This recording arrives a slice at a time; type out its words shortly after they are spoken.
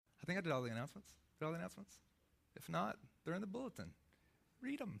think I did all the announcements. Did all the announcements? If not, they're in the bulletin.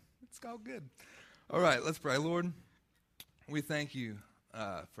 Read them. It's all good. All right, let's pray. Lord, we thank you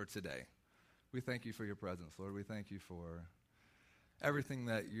for today. We thank you for your presence, Lord. We thank you for everything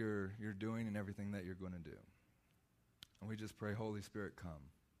that you're doing and everything that you're going to do. And we just pray, Holy Spirit, come.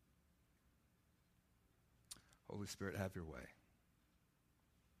 Holy Spirit, have your way.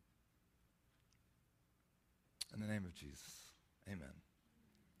 In the name of Jesus, amen.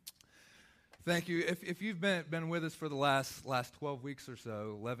 Thank you. If you've been with us for the last 12 weeks or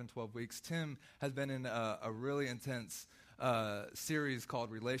so, 11, 12 weeks, Tim has been in a really intense series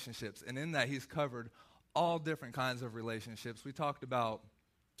called Relationships. And in that, he's covered all different kinds of relationships. We talked about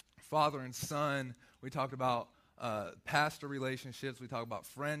father and son. We talked about pastor relationships. We talked about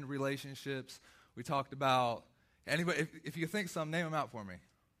friend relationships. We talked about, anybody, if you think some, name them out for me.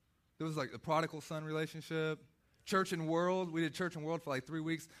 There was like the prodigal son relationship. Church and world. We did church and world for like 3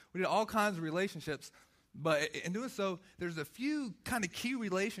 weeks. We did all kinds of relationships. But in doing so, there's a few kind of key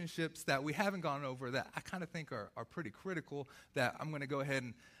relationships that we haven't gone over that I kind of think are pretty critical that I'm going to go ahead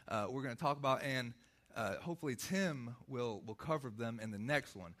and we're going to talk about. And hopefully Tim will cover them in the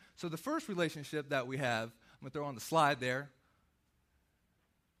next one. So the first relationship that we have, I'm going to throw on the slide there,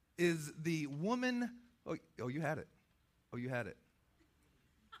 is the woman. Oh, you had it. Oh, you had it.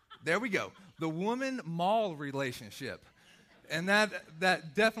 There we go. The woman-mall relationship. And that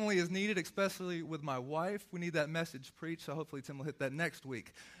definitely is needed, especially with my wife. We need that message preached, so hopefully Tim will hit that next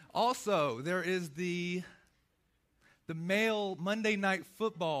week. Also, there is the male Monday Night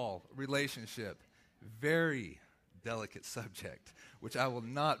Football relationship. Very delicate subject, which I will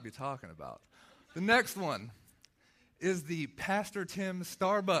not be talking about. The next one is the Pastor Tim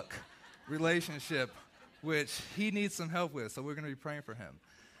Starbuck relationship, which he needs some help with, so we're going to be praying for him.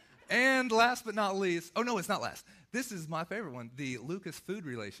 And last but not least, oh no, it's not last. This is my favorite one, the Lucas food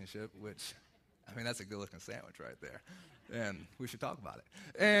relationship, which, I mean, that's a good-looking sandwich right there. And we should talk about it.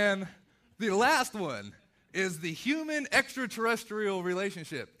 And the last one is the human extraterrestrial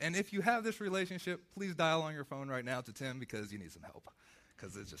relationship. And if you have this relationship, please dial on your phone right now to Tim because you need some help.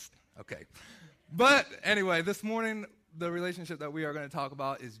 Because it's just, okay. But anyway, this morning, the relationship that we are going to talk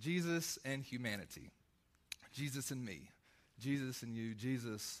about is Jesus and humanity. Jesus and me. Jesus and you.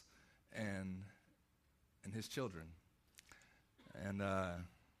 Jesus and his children. And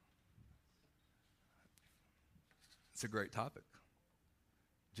it's a great topic.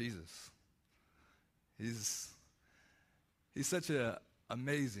 Jesus. He's such an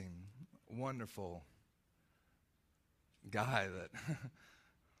amazing, wonderful guy that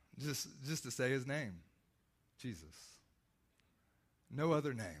just to say his name, Jesus. No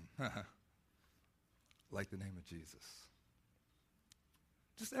other name like the name of Jesus.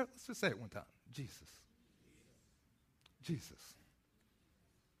 Let's just say it one time. Jesus. Jesus.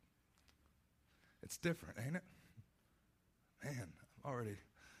 It's different, ain't it? Man, I'm already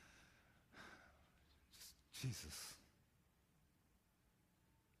just Jesus.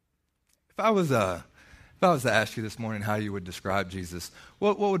 If I was to ask you this morning how you would describe Jesus,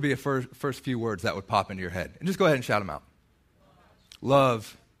 what would be a first few words that would pop into your head? And just go ahead and shout them out.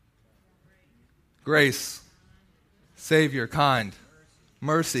 Love, grace, Savior, kind,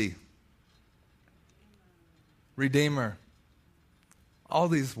 mercy, Redeemer. All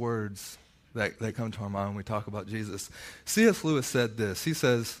these words that come to our mind when we talk about Jesus. C.S. Lewis said this. He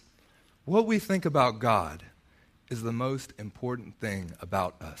says, what we think about God is the most important thing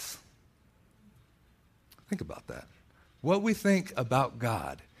about us. Think about that. What we think about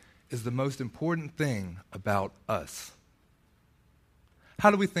God is the most important thing about us.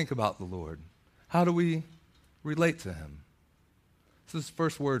 How do we think about the Lord? How do we relate to him? So those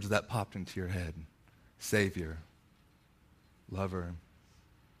first words that popped into your head. Savior, lover,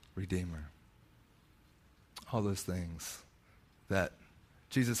 Redeemer. All those things that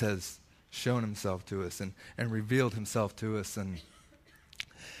Jesus has shown himself to us and revealed himself to us.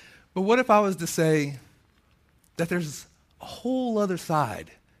 But what if I was to say that there's a whole other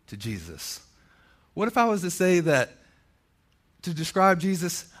side to Jesus? What if I was to say that to describe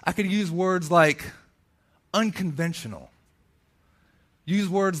Jesus, I could use words like unconventional, use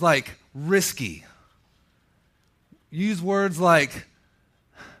words like risky, use words like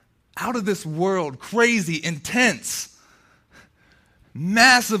out of this world, crazy, intense,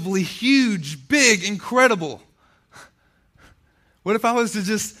 massively huge, big, incredible. What if I was to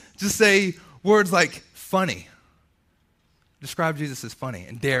just say words like funny? Describe Jesus as funny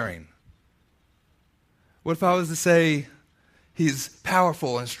and daring. What if I was to say he's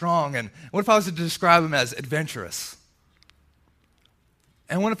powerful and strong? And what if I was to describe him as adventurous?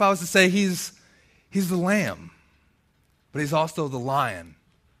 And what if I was to say he's the lamb, but he's also the lion?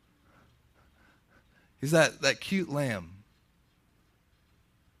 He's that cute lamb.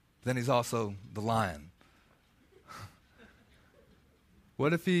 Then he's also the lion.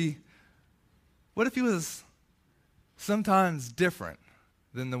 What if he was sometimes different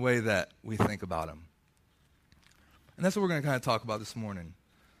than the way that we think about him? And that's what we're going to kind of talk about this morning,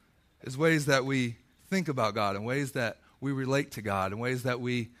 is ways that we think about God and ways that we relate to God and ways that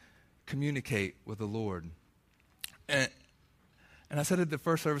we communicate with the Lord. And I said at the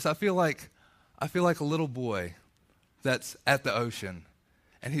first service, I feel like a little boy that's at the ocean,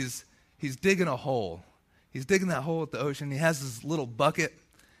 and he's digging a hole. He's digging that hole at the ocean. He has his little bucket,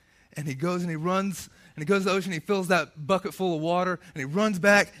 and he goes and he runs, and he goes to the ocean, he fills that bucket full of water, and he runs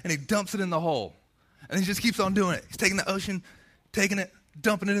back, and he dumps it in the hole. And he just keeps on doing it. He's taking the ocean, taking it,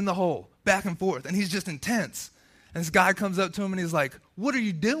 dumping it in the hole, back and forth, and he's just intense. And this guy comes up to him, and he's like, "What are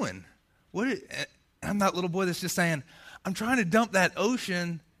you doing?" And I'm that little boy that's just saying, "I'm trying to dump that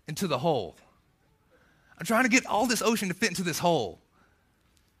ocean into the hole. I'm trying to get all this ocean to fit into this hole."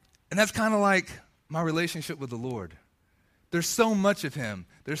 And that's kind of like my relationship with the Lord. There's so much of him.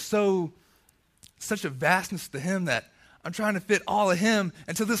 There's such a vastness to him that I'm trying to fit all of him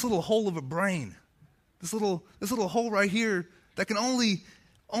into this little hole of a brain. This little hole right here that can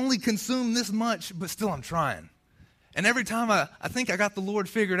only consume this much, but still I'm trying. And every time I think I got the Lord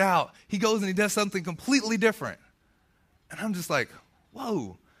figured out, he goes and he does something completely different. And I'm just like,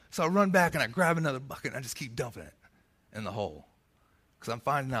 whoa. So I run back and I grab another bucket and I just keep dumping it in the hole. Because I'm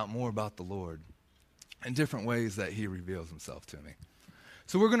finding out more about the Lord and different ways that he reveals himself to me.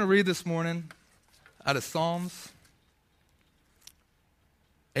 So we're going to read this morning out of Psalms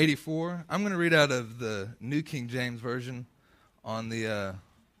 84. I'm going to read out of the New King James Version. On the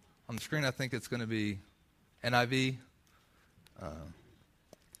screen, I think it's going to be NIV.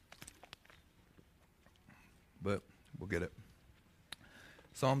 But we'll get it.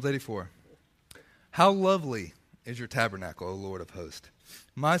 Psalms 84. How lovely is your tabernacle, O Lord of hosts.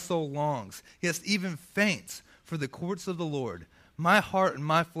 My soul longs, yes, even faints for the courts of the Lord. My heart and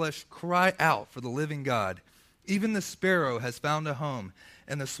my flesh cry out for the living God. Even the sparrow has found a home,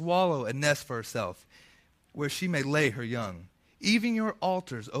 and the swallow a nest for herself, where she may lay her young. Even your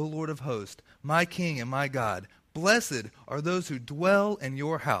altars, O Lord of hosts, my King and my God, blessed are those who dwell in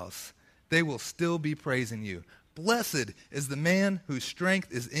your house. They will still be praising you. Blessed is the man whose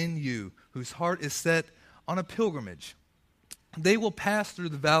strength is in you, whose heart is set on a pilgrimage. They will pass through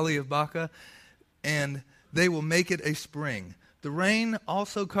the valley of Baca, and they will make it a spring. The rain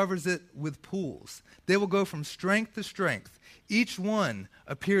also covers it with pools. They will go from strength to strength. Each one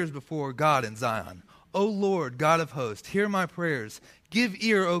appears before God in Zion. O Lord, God of hosts, hear my prayers. Give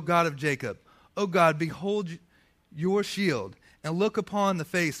ear, O God of Jacob. O God, behold your shield, and look upon the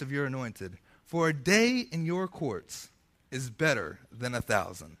face of your anointed. For a day in your courts is better than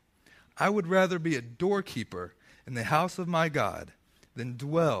 1,000. I would rather be a doorkeeper in the house of my God than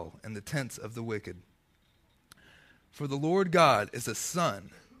dwell in the tents of the wicked. For the Lord God is a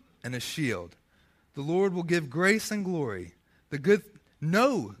sun and a shield. The Lord will give grace and glory.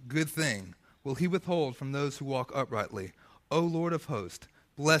 No good thing will he withhold from those who walk uprightly. O Lord of hosts,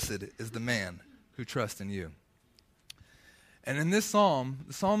 blessed is the man who trusts in you. And in this psalm,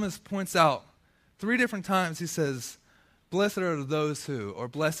 the psalmist points out 3 different times he says, blessed are those who, or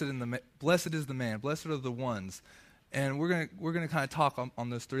blessed is the man, blessed are the ones. And we're gonna kind of talk on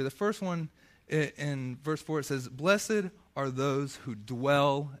those 3. The first one in verse 4, it says, blessed are those who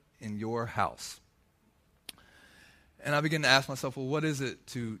dwell in your house. And I begin to ask myself, well, what is it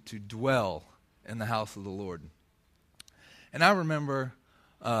to dwell in the house of the Lord? And I remember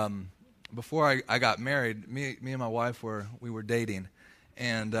before I got married, me and my wife we were dating,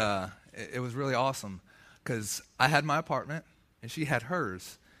 and it was really awesome because I had my apartment and she had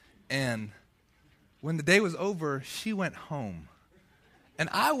hers. And when the day was over, she went home and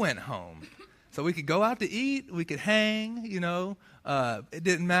I went home. So we could go out to eat, we could hang, it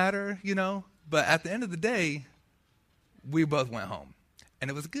didn't matter, But at the end of the day, we both went home, and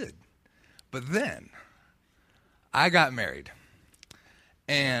it was good. But then I got married,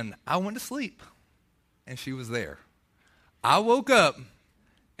 and I went to sleep, and she was there. I woke up,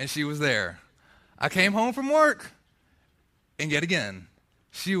 and she was there. I came home from work, and yet again,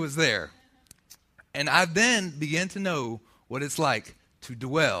 she was there. And I then began to know what it's like to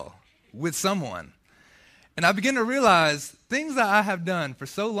dwell with someone. And I began to realize things that I have done for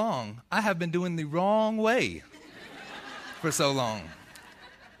so long, I have been doing the wrong way for so long.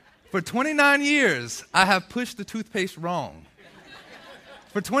 For 29 years, I have pushed the toothpaste wrong.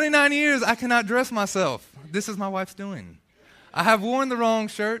 For 29 years, I cannot dress myself. This is my wife's doing. I have worn the wrong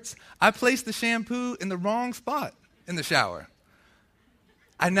shirts. I placed the shampoo in the wrong spot in the shower.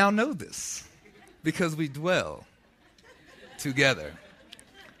 I now know this. because we dwell together.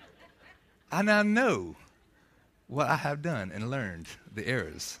 I now know what I have done and learned the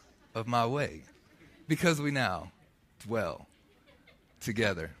errors of my way, because we now dwell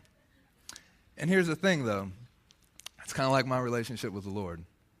together. And here's the thing, though. It's kind of like my relationship with the Lord.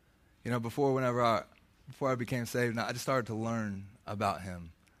 You know, before I became saved, I just started to learn about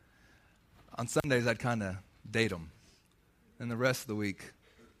him. On Sundays, I'd kind of date him. And the rest of the week,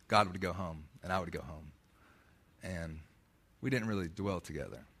 God would go home, and I would go home. And we didn't really dwell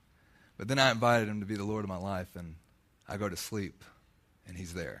together. But then I invited him to be the Lord of my life, and I go to sleep, and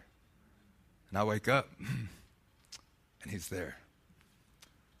he's there. And I wake up, and he's there.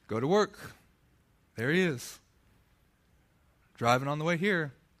 Go to work. There he is. Driving on the way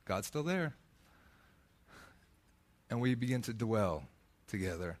here, God's still there. And we begin to dwell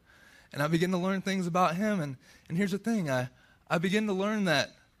together. And I begin to learn things about him. And here's the thing. I begin to learn that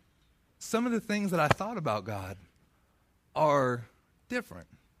some of the things that I thought about God are different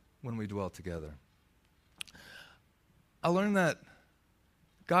when we dwell together. I learned that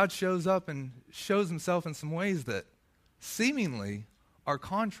God shows up and shows himself in some ways that seemingly are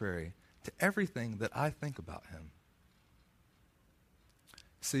contrary to everything that I think about him.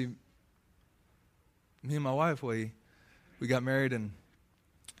 See, me and my wife, we got married, and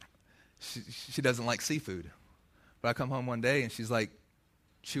she doesn't like seafood. But I come home one day, and she's like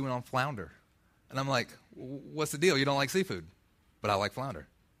chewing on flounder. And I'm like, what's the deal? You don't like seafood? But I like flounder.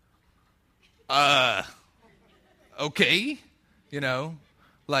 Okay. You know,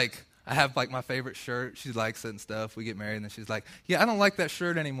 like I have like my favorite shirt. She likes it and stuff. We get married, and then she's like, yeah, I don't like that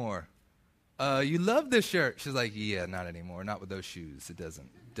shirt anymore. You love this shirt. She's like, yeah, not anymore. Not with those shoes. It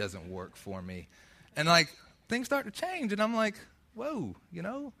doesn't work for me. And like things start to change, and I'm like, whoa, you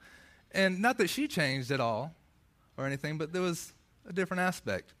know? And not that she changed at all or anything, but there was a different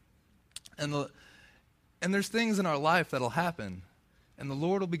aspect. And there's things in our life that'll happen, and the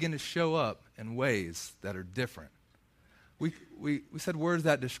Lord will begin to show up in ways that are different. We said words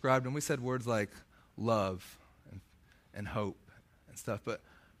that described him. We said words like love and hope and stuff. But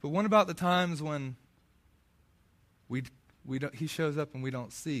what about the times when he shows up and we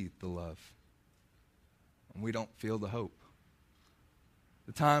don't see the love, and we don't feel the hope?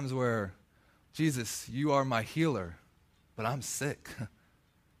 The times where, Jesus, you are my healer, but I'm sick,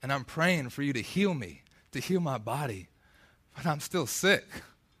 and I'm praying for you to heal me, to heal my body, but I'm still sick.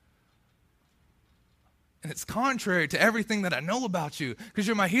 And it's contrary to everything that I know about you, because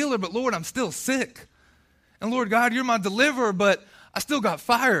you're my healer, but Lord, I'm still sick. And Lord God, you're my deliverer, but I still got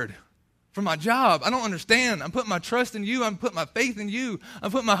fired from my job. I don't understand. I'm putting my trust in you. I'm putting my faith in you.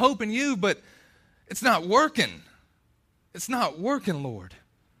 I'm putting my hope in you, but it's not working. It's not working, Lord.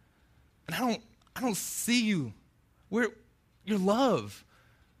 And I don't see you. Where your love.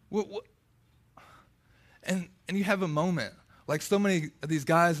 And you have a moment, like so many of these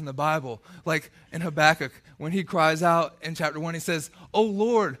guys in the Bible, like in Habakkuk, when he cries out in chapter 1, he says, oh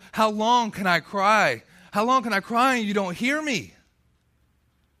Lord, how long can I cry? How long can I cry and you don't hear me?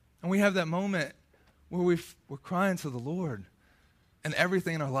 And we have that moment where we're crying to the Lord, and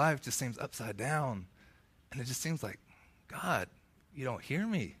everything in our life just seems upside down. And it just seems like, God, you don't hear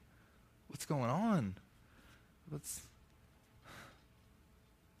me. What's going on? What's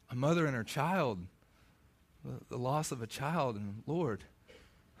a mother and her child, the loss of a child, and Lord,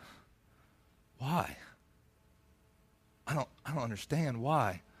 why? I don't understand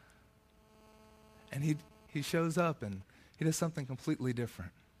why. And he shows up and he does something completely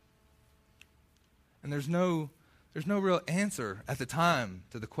different. And there's no real answer at the time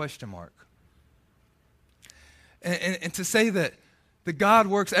to the question mark. And to say that God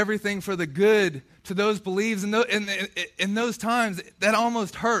works everything for the good to those believes in those times, that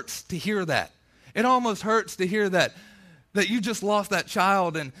almost hurts to hear that. It almost hurts to hear that you just lost that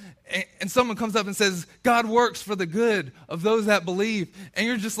child, and someone comes up and says, God works for the good of those that believe. And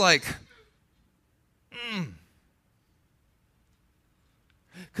you're just like,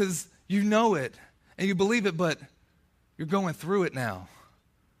 because you know it and you believe it, but you're going through it now.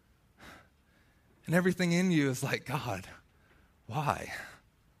 And everything in you is like, God, why?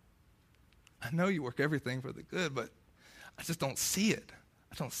 I know you work everything for the good, but I just don't see it.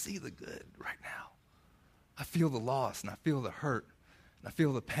 I don't see the good right now. I feel the loss, and I feel the hurt, and I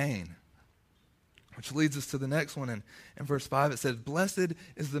feel the pain. Which leads us to the next one. In verse 5, it says, blessed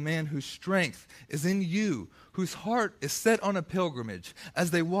is the man whose strength is in you, whose heart is set on a pilgrimage.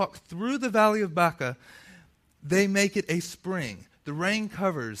 As they walk through the valley of Baca, they make it a spring. The rain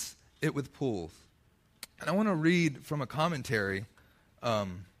covers it with pools. And I want to read from a commentary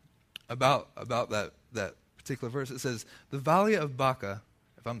about that particular verse. It says, the valley of Baca,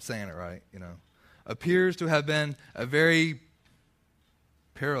 if I'm saying it right, appears to have been a very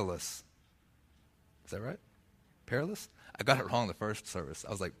perilous. Is that right? Perilous? I got it wrong the first service.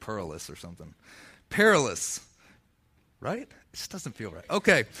 I was like perilous or something. Perilous. Right? It just doesn't feel right.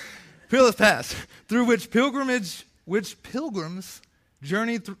 Okay. Perilous pass through which pilgrims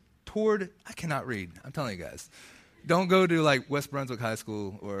journey toward, I cannot read. I'm telling you guys. Don't go to like West Brunswick High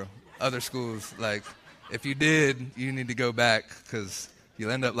School or other schools. Like, if you did, you need to go back because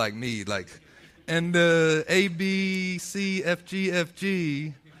you'll end up like me. Like, and A, B, C, F, G, F,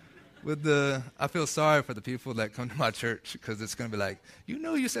 G. I feel sorry for the people that come to my church because it's going to be like,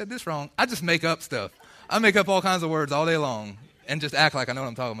 you said this wrong. I just make up stuff. I make up all kinds of words all day long and just act like I know what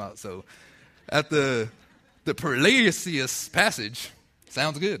I'm talking about. So at the Perilous passage,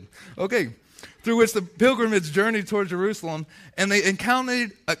 sounds good. Okay, through which the pilgrimage journeyed toward Jerusalem, and they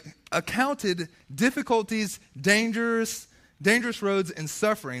accounted difficulties, dangerous roads, and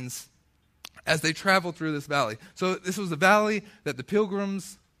sufferings as they traveled through this valley. So this was a valley that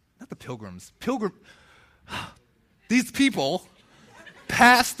these people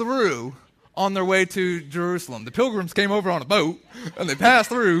passed through on their way to Jerusalem. The pilgrims came over on a boat, and they passed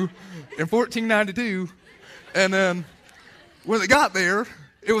through in 1492, and then when they got there,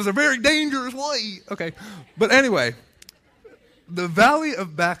 it was a very dangerous way. Okay, but anyway, the Valley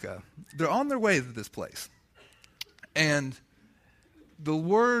of Baca, they're on their way to this place, and the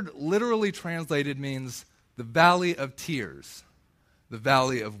word literally translated means the Valley of Tears, the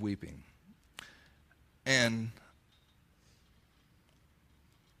Valley of Weeping. And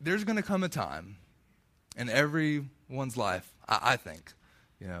there's going to come a time in everyone's life, I think,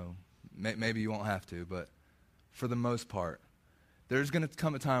 maybe you won't have to, but for the most part, there's going to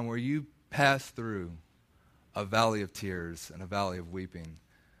come a time where you pass through a valley of tears and a valley of weeping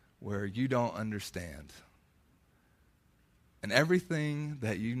where you don't understand. And everything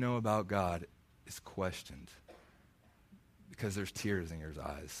that you know about God is questioned because there's tears in your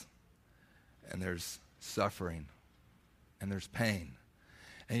eyes, and there's suffering, and there's pain.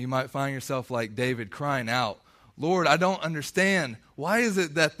 And you might find yourself like David crying out, Lord, I don't understand. Why is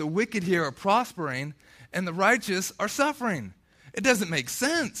it that the wicked here are prospering and the righteous are suffering? It doesn't make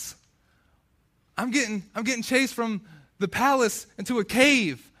sense. I'm getting chased from the palace into a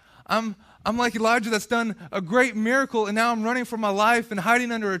cave. I'm like Elijah that's done a great miracle, and now I'm running for my life and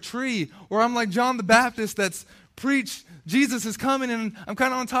hiding under a tree. Or I'm like John the Baptist that's preached Jesus is coming, and I'm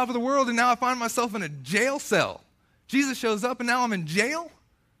kind of on top of the world, and now I find myself in a jail cell. Jesus shows up, and now I'm in jail?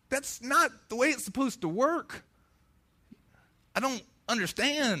 That's not the way it's supposed to work. I don't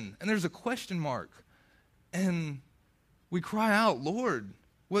understand. And there's a question mark. And we cry out, Lord,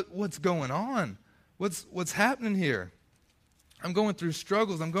 what's going on? What's happening here? I'm going through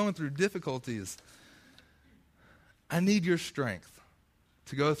struggles. I'm going through difficulties. I need your strength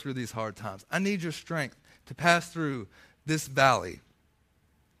to go through these hard times. I need your strength to pass through this valley.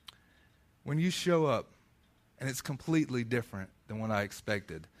 When you show up and it's completely different than what I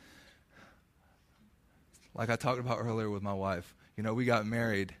expected, like I talked about earlier with my wife, we got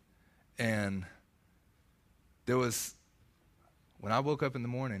married, and when I woke up in the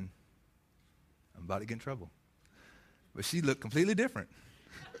morning, I'm about to get in trouble. But she looked completely different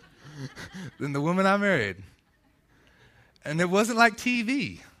than the woman I married. And it wasn't like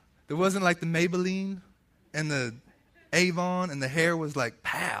TV. There wasn't like the Maybelline and the Avon, and the hair was like,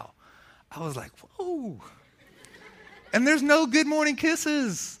 pow. I was like, whoa. And there's no Good Morning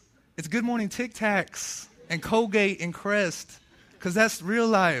Kisses. It's Good Morning Tic Tacs and Colgate and Crest, because that's real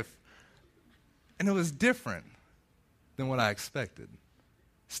life. And it was different than what I expected.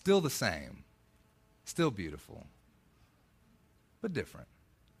 Still the same. Still beautiful. But different.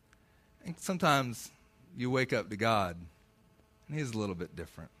 And sometimes you wake up to God, and He's a little bit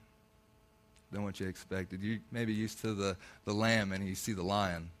different than what you expected. You may be used to the lamb, and you see the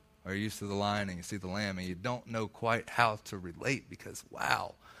lion. Or you're used to the lion, and you see the lamb, and you don't know quite how to relate because,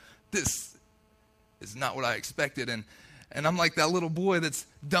 wow, this is not what I expected. And I'm like that little boy that's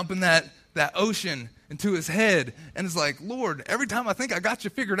dumping that ocean into his head. And it's like, Lord, every time I think I got you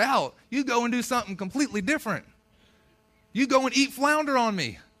figured out, you go and do something completely different. You go and eat flounder on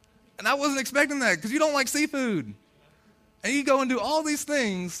me. And I wasn't expecting that because you don't like seafood. And you go and do all these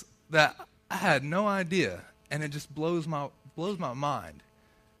things that I had no idea. And it just blows my mind.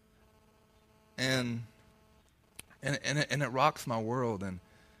 And it rocks my world.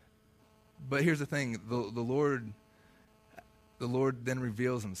 But here's the thing, the Lord then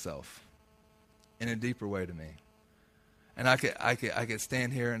reveals Himself in a deeper way to me. And I could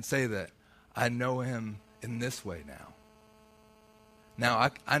stand here and say that I know Him in this way now.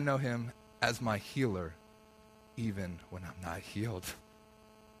 Now I know Him as my healer even when I'm not healed.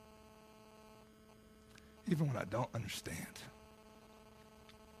 even when I don't understand.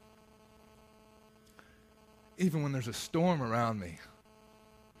 Even when there's a storm around me,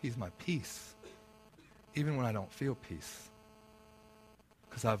 he's my peace. Even when I don't feel peace.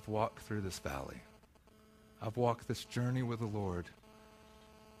 Because I've walked through this valley. I've walked this journey with the Lord.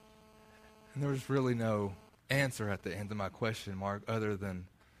 And there was really no answer at the end of my question mark other than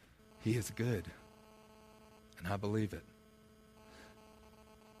he is good. And I believe it.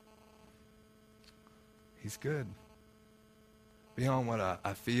 He's good. Beyond what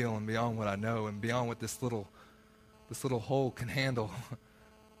I feel and beyond what I know and beyond what this little hole can handle,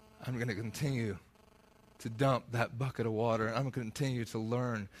 I'm going to continue to dump that bucket of water. I'm going to continue to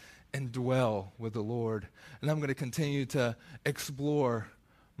learn and dwell with the Lord. And I'm going to continue to explore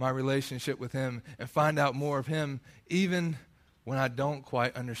my relationship with him and find out more of him even when I don't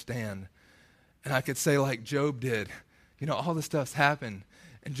quite understand. And I could say like Job did, all this stuff's happened.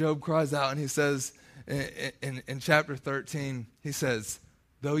 And Job cries out and he says in chapter 13, he says,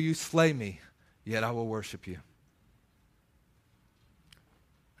 though you slay me, yet I will worship you.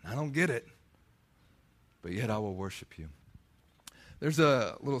 And I don't get it, but yet I will worship you. There's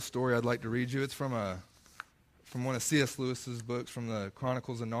a little story I'd like to read you. It's from one of C.S. Lewis's books, from the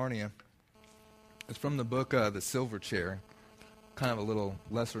Chronicles of Narnia. It's from the book The Silver Chair. Kind of a little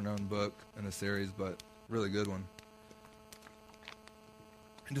lesser-known book in the series, but really good one.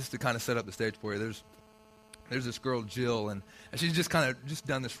 And just to kind of set up the stage for you, there's this girl, Jill, and she's just kind of just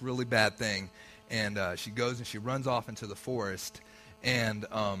done this really bad thing. And she goes and she runs off into the forest, and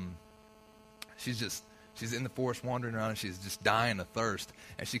she's in the forest wandering around, and she's just dying of thirst.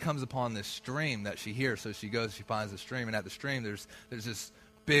 And she comes upon this stream that she hears. So she goes, she finds the stream, and at the stream there's this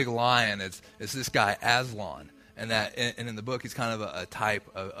big lion. It's this guy Aslan, and in the book he's kind of a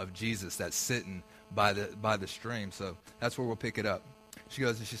type of Jesus that's sitting by the stream. So that's where we'll pick it up. She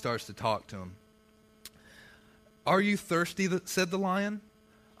goes and she starts to talk to him. Are you thirsty? Said the lion.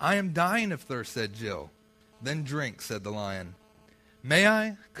 I am dying of thirst, said Jill. Then drink, said the lion. May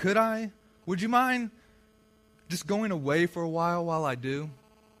I? Could I? Would you mind just going away for a while I do?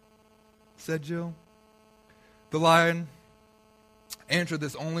 Said Jill. The lion answered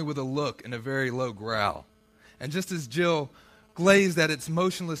this only with a look and a very low growl. And just as Jill glazed at its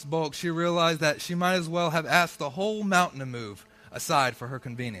motionless bulk, she realized that she might as well have asked the whole mountain to move aside for her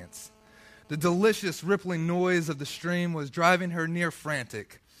convenience. The delicious rippling noise of the stream was driving her near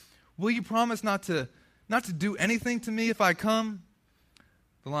frantic. Will you promise not to do anything to me if I come?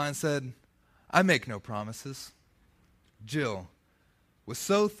 The lion said, I make no promises. Jill was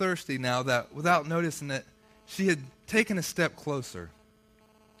so thirsty now that without noticing it, she had taken a step closer.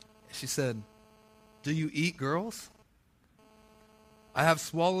 She said, do you eat girls? I have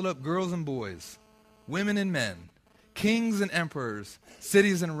swallowed up girls and boys, women and men, kings and emperors,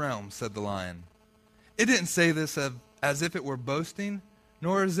 cities and realms, said the lion. It didn't say this as if it were boasting,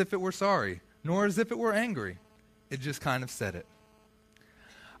 nor as if it were sorry, nor as if it were angry. It just kind of said it.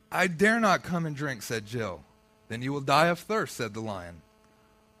 I dare not come and drink, said Jill. Then you will die of thirst, said the lion.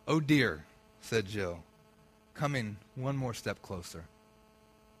 Oh dear, said Jill, coming one more step closer.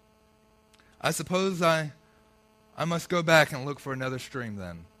 I suppose I must go back and look for another stream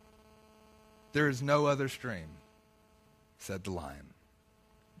then. There is no other stream, said the lion.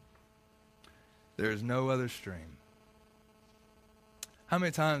 There is no other stream. How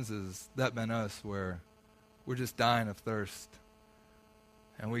many times has that been us where we're just dying of thirst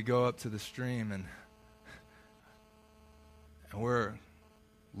and we go up to the stream and we're,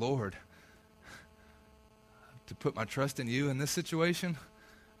 Lord, to put my trust in you in this situation?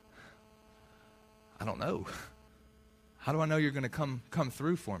 I don't know. How do I know you're going to come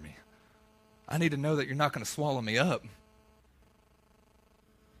through for me? I need to know that you're not going to swallow me up.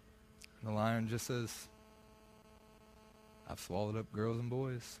 And the lion just says, I've swallowed up girls and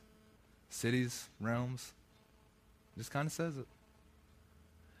boys, cities, realms. Just kind of says it.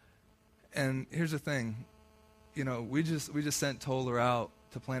 And here's the thing. We just sent Toller out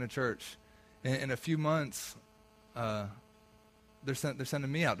to plant a church. In a few months, they're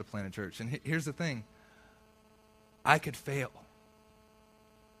sending me out to plant a church. And here's the thing. I could fail.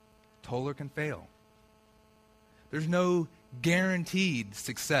 Toller can fail. There's no guaranteed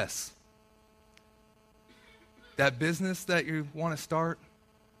success. That business that you want to start,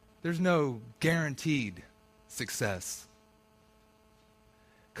 there's no guaranteed success.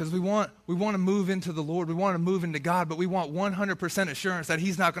 Because we want to move into the Lord, we want to move into God, but we want 100% assurance that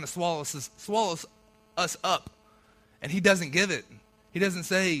He's not going to swallow us up. And He doesn't give it. He doesn't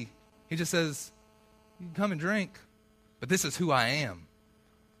say, He just says, you can come and drink, but this is who I am.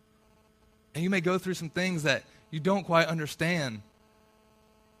 And you may go through some things that you don't quite understand.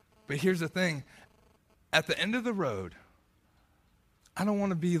 But here's the thing. at the end of the road, I don't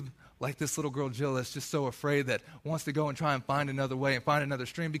want to be like this little girl Jill that's just so afraid that wants to go and try and find another way and find another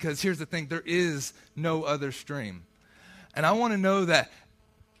stream, because here's the thing, there is no other stream. And I want to know that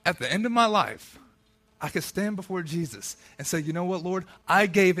at the end of my life, I could stand before Jesus and say, you know what, Lord, I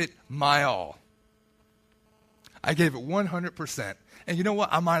gave it my all. I gave it 100%. And you know what?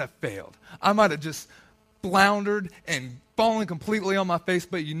 I might have failed. I might have just floundered and fallen completely on my face,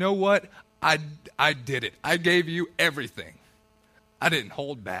 but you know what? I did it. I gave you everything. I didn't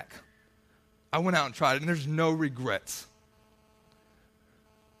hold back. I went out and tried it, and there's no regrets.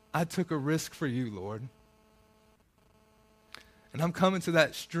 I took a risk for you, Lord. And I'm coming to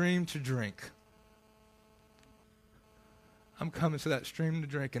that stream to drink. I'm coming to that stream to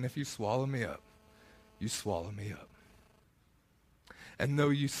drink, and if you swallow me up, you swallow me up. And though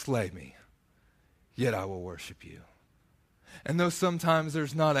you slay me, yet I will worship you. And though sometimes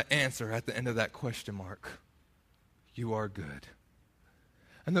there's not an answer at the end of that question mark, you are good.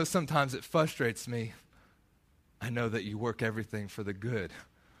 And though sometimes it frustrates me, I know that you work everything for the good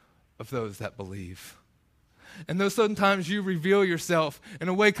of those that believe. And though sometimes you reveal yourself in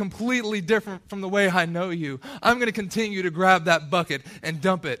a way completely different from the way I know you, I'm going to continue to grab that bucket and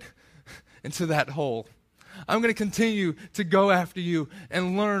dump it into that hole. I'm going to continue to go after you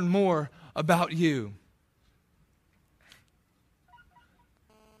and learn more about you.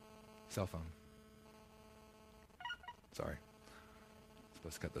 Cell phone. Sorry.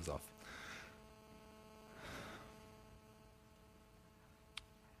 Supposed to cut those off.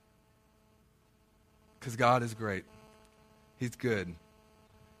 Because God is great. He's good.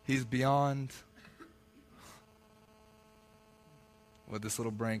 He's beyond what this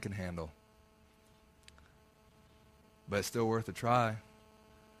little brain can handle. But it's still worth a try.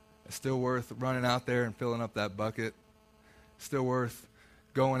 It's still worth running out there and filling up that bucket. It's still worth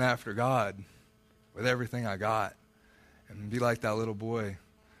going after God with everything I got. And be like that little boy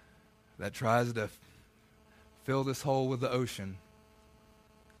that tries to fill this hole with the ocean,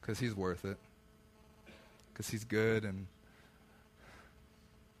 because he's worth it. Because he's good and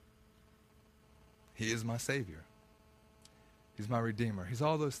he is my Savior. He's my Redeemer. He's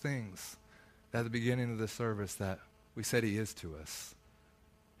all those things that at the beginning of the service that we said he is to us.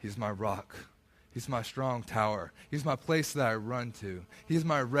 He's my rock. He's my strong tower. He's my place that I run to. He's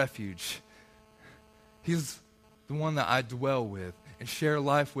my refuge. He's the one that I dwell with and share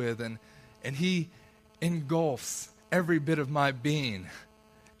life with, and he engulfs every bit of my being.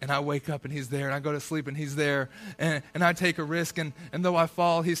 And I wake up and he's there, and I go to sleep and he's there, and I take a risk, and though I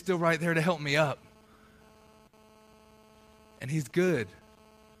fall, he's still right there to help me up. And he's good,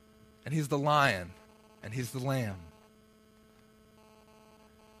 and he's the lion, and he's the lamb.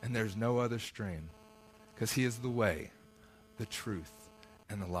 And there's no other stream, because he is the way, the truth,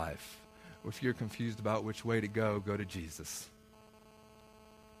 and the life. If you're confused about which way to go to Jesus.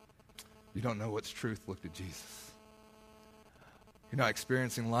 You don't know what's truth, look to Jesus. You're not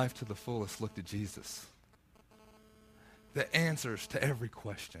experiencing life to the fullest, look to Jesus. The answers to every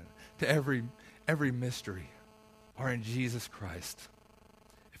question, to every mystery are in Jesus Christ.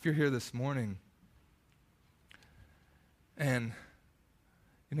 If you're here this morning and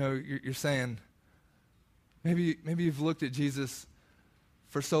you're saying, maybe you've looked at Jesus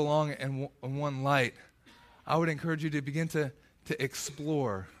for so long in one light, I would encourage you to begin to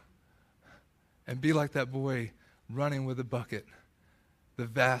explore and be like that boy running with a bucket, the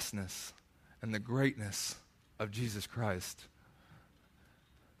vastness and the greatness of Jesus Christ,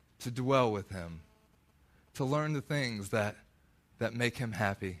 to dwell with him, to learn the things that make him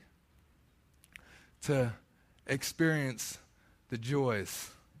happy, to experience the joys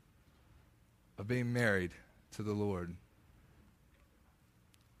of being married to the Lord.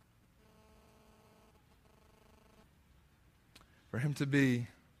 For him to be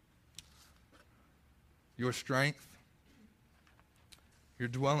your strength, your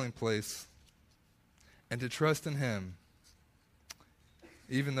dwelling place, and to trust in him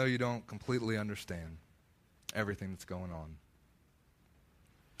even though you don't completely understand everything that's going on.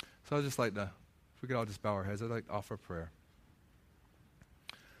 So I'd just like to, if we could all just bow our heads, I'd like to offer prayer.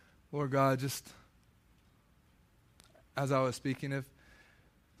 Lord God, just as I was speaking, if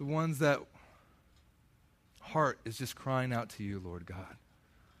the ones that heart is just crying out to you, Lord God,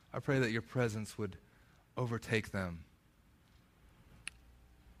 I pray that your presence would overtake them.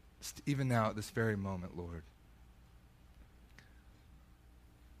 Even now at this very moment, Lord.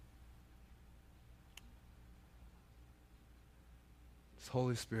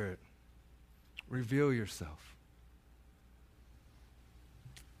 Holy Spirit, reveal yourself.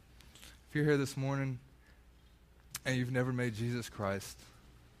 If you're here this morning and you've never made Jesus Christ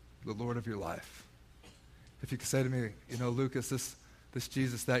the Lord of your life, If you could say to me, Lucas, this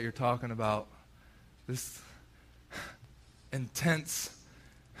Jesus that you're talking about, this intense,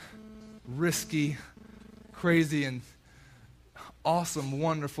 risky, crazy, and awesome,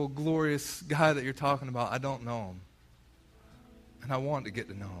 wonderful, glorious guy that you're talking about, I don't know him. And I want to get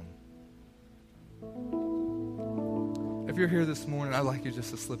to know him. If you're here this morning, I'd like you just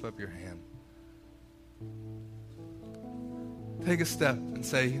to slip up your hand. Take a step and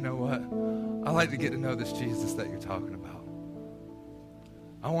say, you know what? I'd like to get to know this Jesus that you're talking about.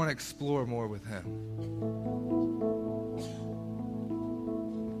 I want to explore more with him.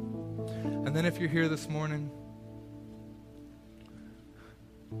 And then if you're here this morning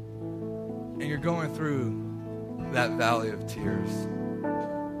and you're going through that valley of tears,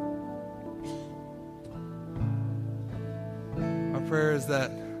 my prayer is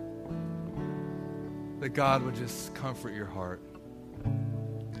that God would just comfort your heart.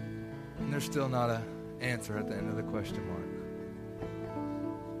 And there's still not an answer at the end of the question mark.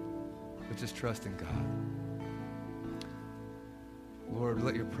 But just trust in God. Lord,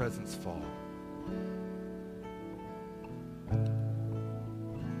 let your presence fall. Let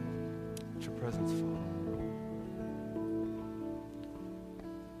your presence fall.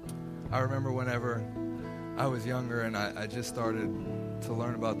 I remember whenever I was younger and I just started to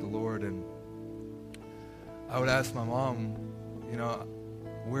learn about the Lord, and I would ask my mom,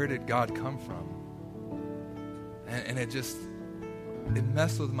 where did God come from? And it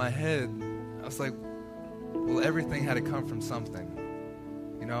messed with my head. I was like, well, everything had to come from something.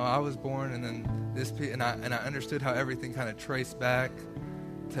 I was born, and then and I understood how everything kind of traced back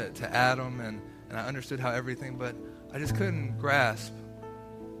to Adam, and I understood how everything, but I just couldn't grasp,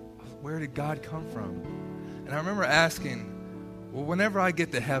 where did God come from? And I remember asking, well, whenever I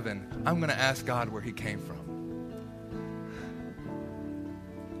get to heaven, I'm going to ask God where he came from.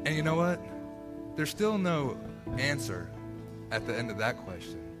 And you know what? There's still no answer at the end of that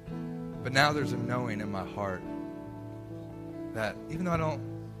question. But now there's a knowing in my heart that even though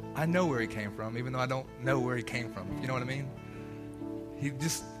I know where he came from, even though I don't know where he came from. You know what I mean?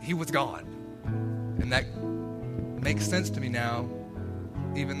 He was God. And that makes sense to me now,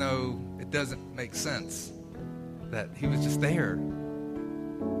 even though it doesn't make sense, that he was just there.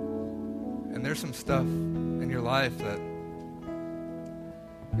 And there's some stuff in your life that,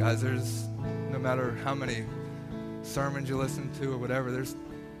 guys, there's no matter how many sermons you listen to or whatever, there's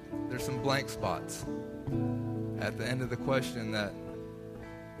some blank spots at the end of the question that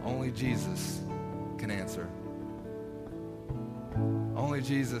only Jesus can answer. Only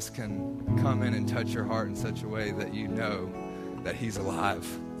Jesus can come in and touch your heart in such a way that you know that he's alive.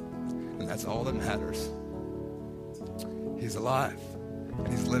 And that's all that matters. He's alive, and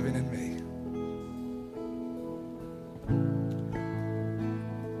he's living in me.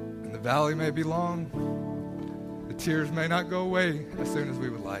 And the valley may be long. The tears may not go away as soon as we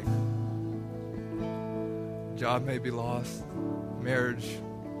would like. Job may be lost. Marriage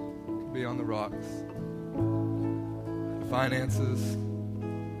could be on the rocks. The finances,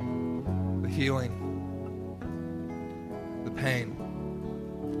 the healing, the pain.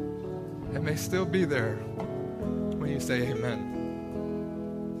 It may still be there when you say amen.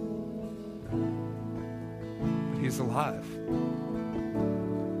 But he's alive.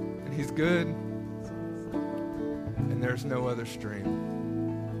 And he's good. And there's no other stream.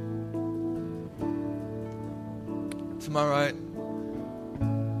 To my right,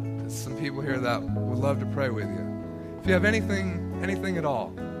 there's some people here that would love to pray with you. If you have anything at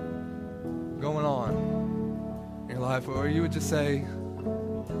all going on in your life, or you would just say,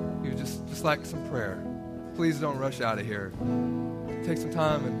 you just like some prayer, please don't rush out of here. Take some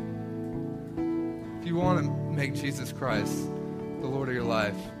time, and if you want to make Jesus Christ the Lord of your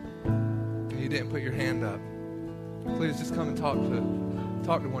life, and you didn't put your hand up, please just come and talk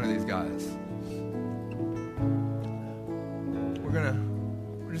to one of these guys.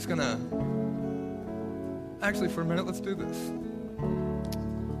 We're just gonna actually, for a minute, let's do this.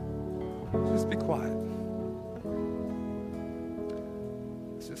 Just be quiet.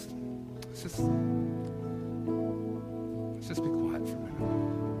 Let's just be quiet for a minute.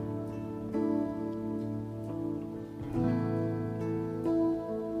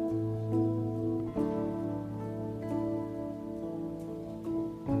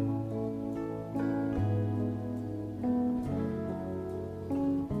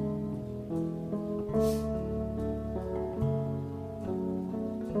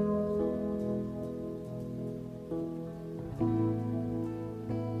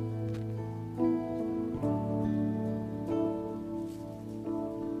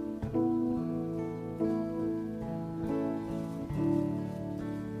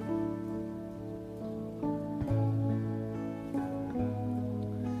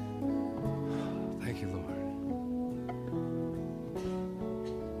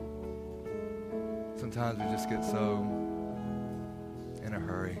 Sometimes we just get so in a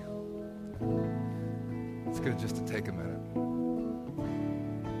hurry. It's good just to take a minute.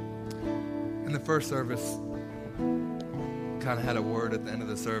 In the first service, kind of had a word at the end of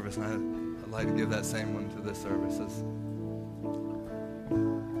the service, and I'd like to give that same one to this service.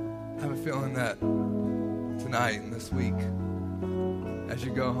 I have a feeling that tonight and this week, as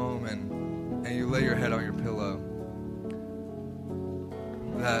you go home and you lay your head on your pillow,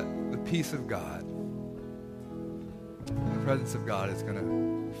 that the peace of God, the presence of God is going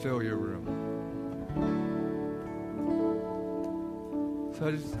to fill your room. So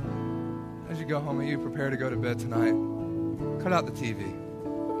as you go home and you prepare to go to bed tonight, cut out the TV,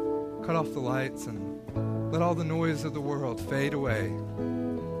 cut off the lights, and let all the noise of the world fade away.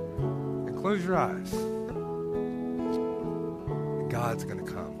 And close your eyes. And God's going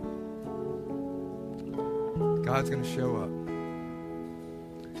to come. God's going to show up.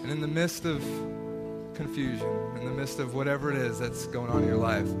 And in the midst of confusion, in the midst of whatever it is that's going on in your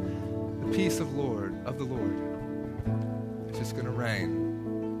life, the peace of the Lord is just going to reign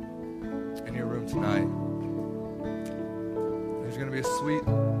in your room tonight. There's going to be a sweet,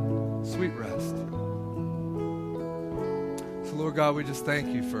 sweet rest. So Lord God, we just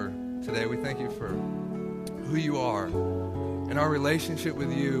thank you for today. We thank you for who you are and our relationship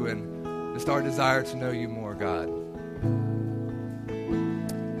with you and just our desire to know you more, God.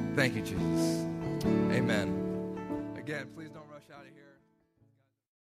 Thank you, Jesus. Amen. Again, please.